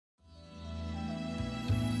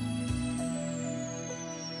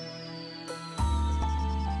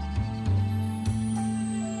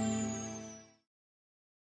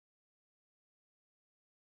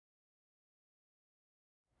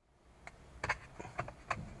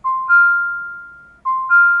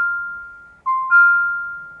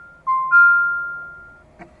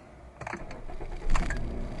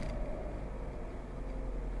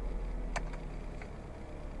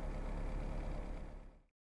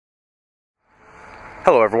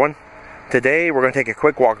Hello everyone. Today we're going to take a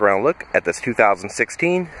quick walk around look at this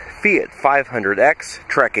 2016 Fiat 500X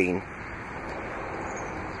Trekking.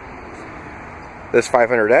 This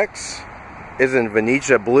 500X is in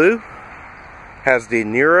Venezia blue, has the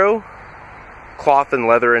Nero cloth and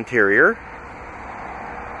leather interior.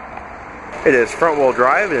 It is front wheel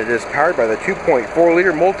drive and it is powered by the 2.4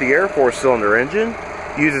 liter MultiAir 4-cylinder engine.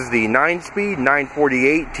 Uses the 9-speed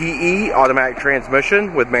 948 TE automatic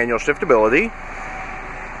transmission with manual shiftability.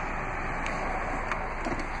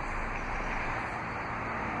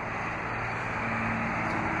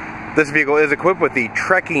 This vehicle is equipped with the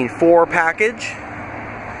Trekking 4 package.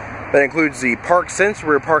 That includes the ParkSense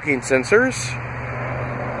rear parking sensors.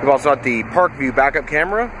 We've also got the ParkView backup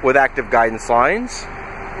camera with active guidance lines.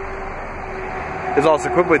 It's also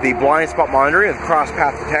equipped with the blind spot monitoring with cross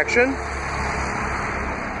path protection.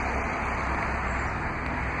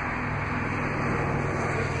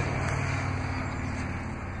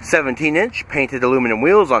 "17-inch painted aluminum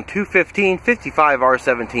wheels on 215/55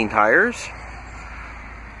 R17 tires.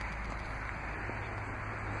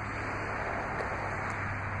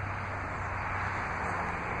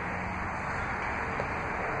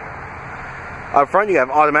 Up front you have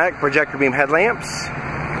automatic projector beam headlamps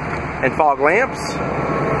and fog lamps.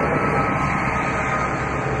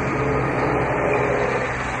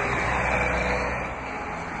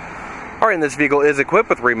 Alright, and this vehicle is equipped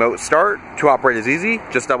with remote start. To operate is easy,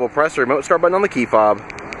 just double press the remote start button on the key fob.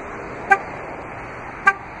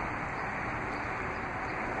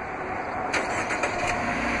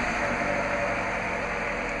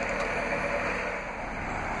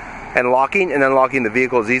 And locking and unlocking the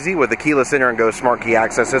vehicle is easy with the keyless enter and go smart key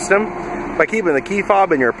access system. By keeping the key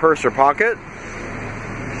fob in your purse or pocket.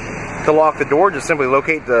 To lock the door, just simply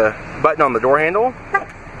locate the button on the door handle.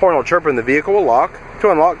 Horn will chirp and the vehicle will lock. To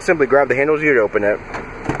unlock, simply grab the handles to open it.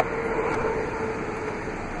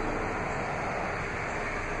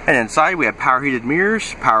 And inside we have power heated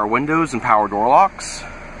mirrors, power windows, and power door locks.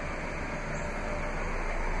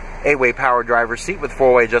 8-way power driver's seat with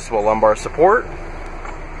 4-way adjustable lumbar support.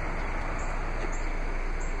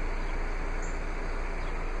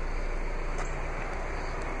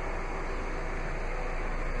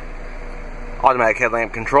 Automatic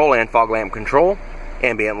headlamp control and fog lamp control,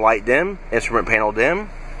 ambient light dim, instrument panel dim,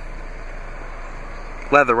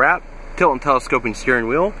 leather wrap, tilt and telescoping steering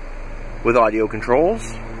wheel with audio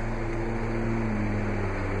controls,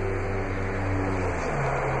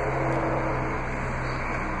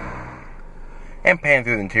 and pan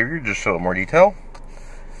through the interior just to show more detail.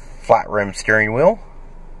 Flat rim steering wheel,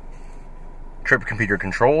 trip computer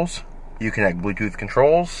controls, Uconnect Bluetooth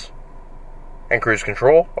controls, and cruise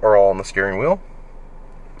control are all on the steering wheel.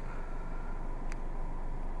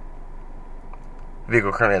 The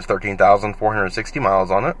vehicle currently has 13,460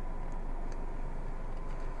 miles on it.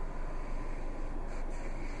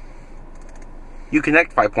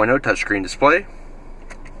 Uconnect 5.0 touchscreen display.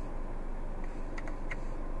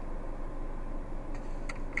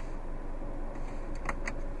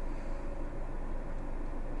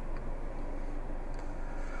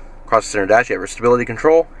 Across the center dash you have your stability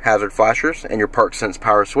control, hazard flashers, and your ParkSense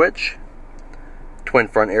power switch. Twin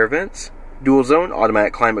front air vents, dual zone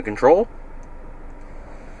automatic climate control.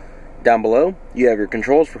 Down below you have your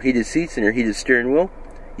controls for heated seats and your heated steering wheel,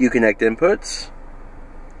 Uconnect inputs.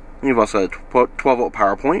 And you've also got a 12 volt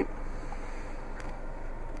power point.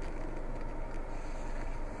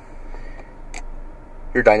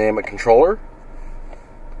 Your dynamic controller.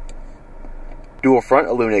 Dual front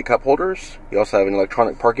illuminated cup holders. You also have an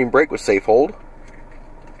electronic parking brake with safe hold.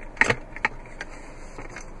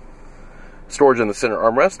 Storage in the center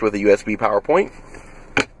armrest with a USB power point.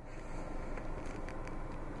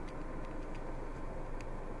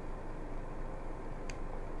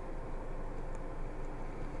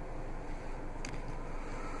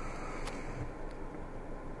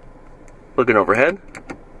 Looking overhead,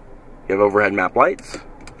 you have overhead map lights,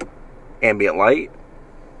 ambient light,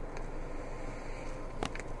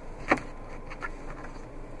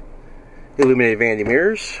 illuminated vanity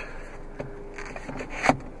mirrors,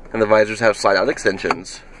 and the visors have slide out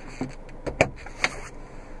extensions.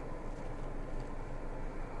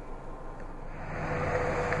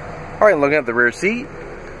 Alright, looking at the rear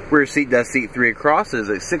seat does seat 3 across. It is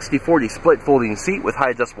a 60/40 split folding seat with high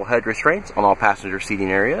adjustable head restraints on all passenger seating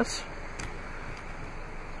areas.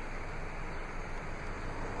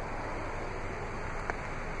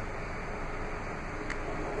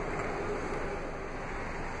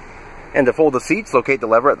 And to fold the seats, locate the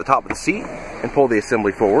lever at the top of the seat and pull the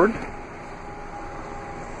assembly forward.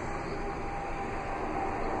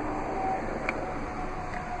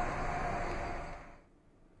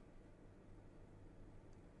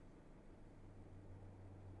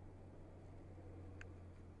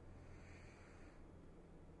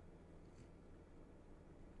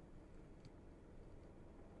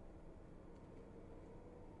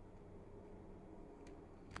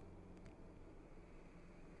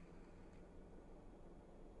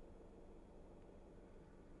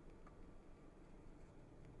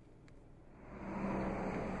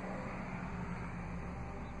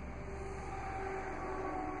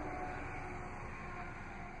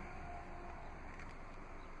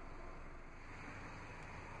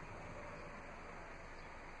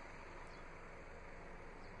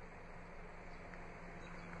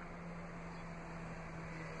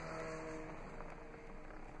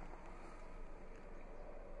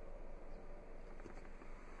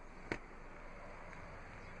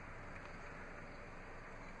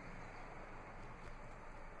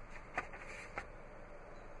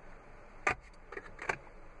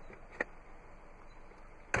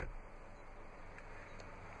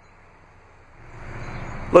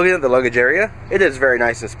 Looking at the luggage area, it is very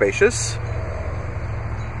nice and spacious.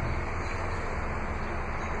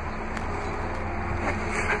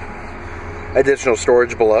 Additional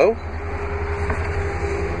storage below.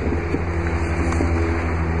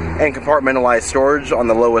 And compartmentalized storage on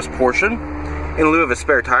the lowest portion. In lieu of a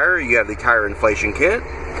spare tire, you have the tire inflation kit.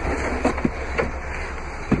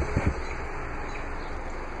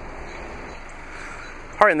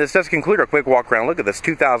 Alright, and this does conclude our quick walk around look at this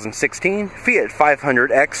 2016 Fiat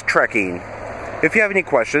 500X Trekking. If you have any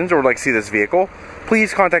questions or would like to see this vehicle,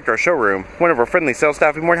 please contact our showroom. One of our friendly sales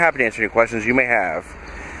staff will be more than happy to answer any questions you may have.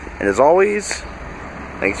 And as always,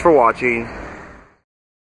 thanks for watching.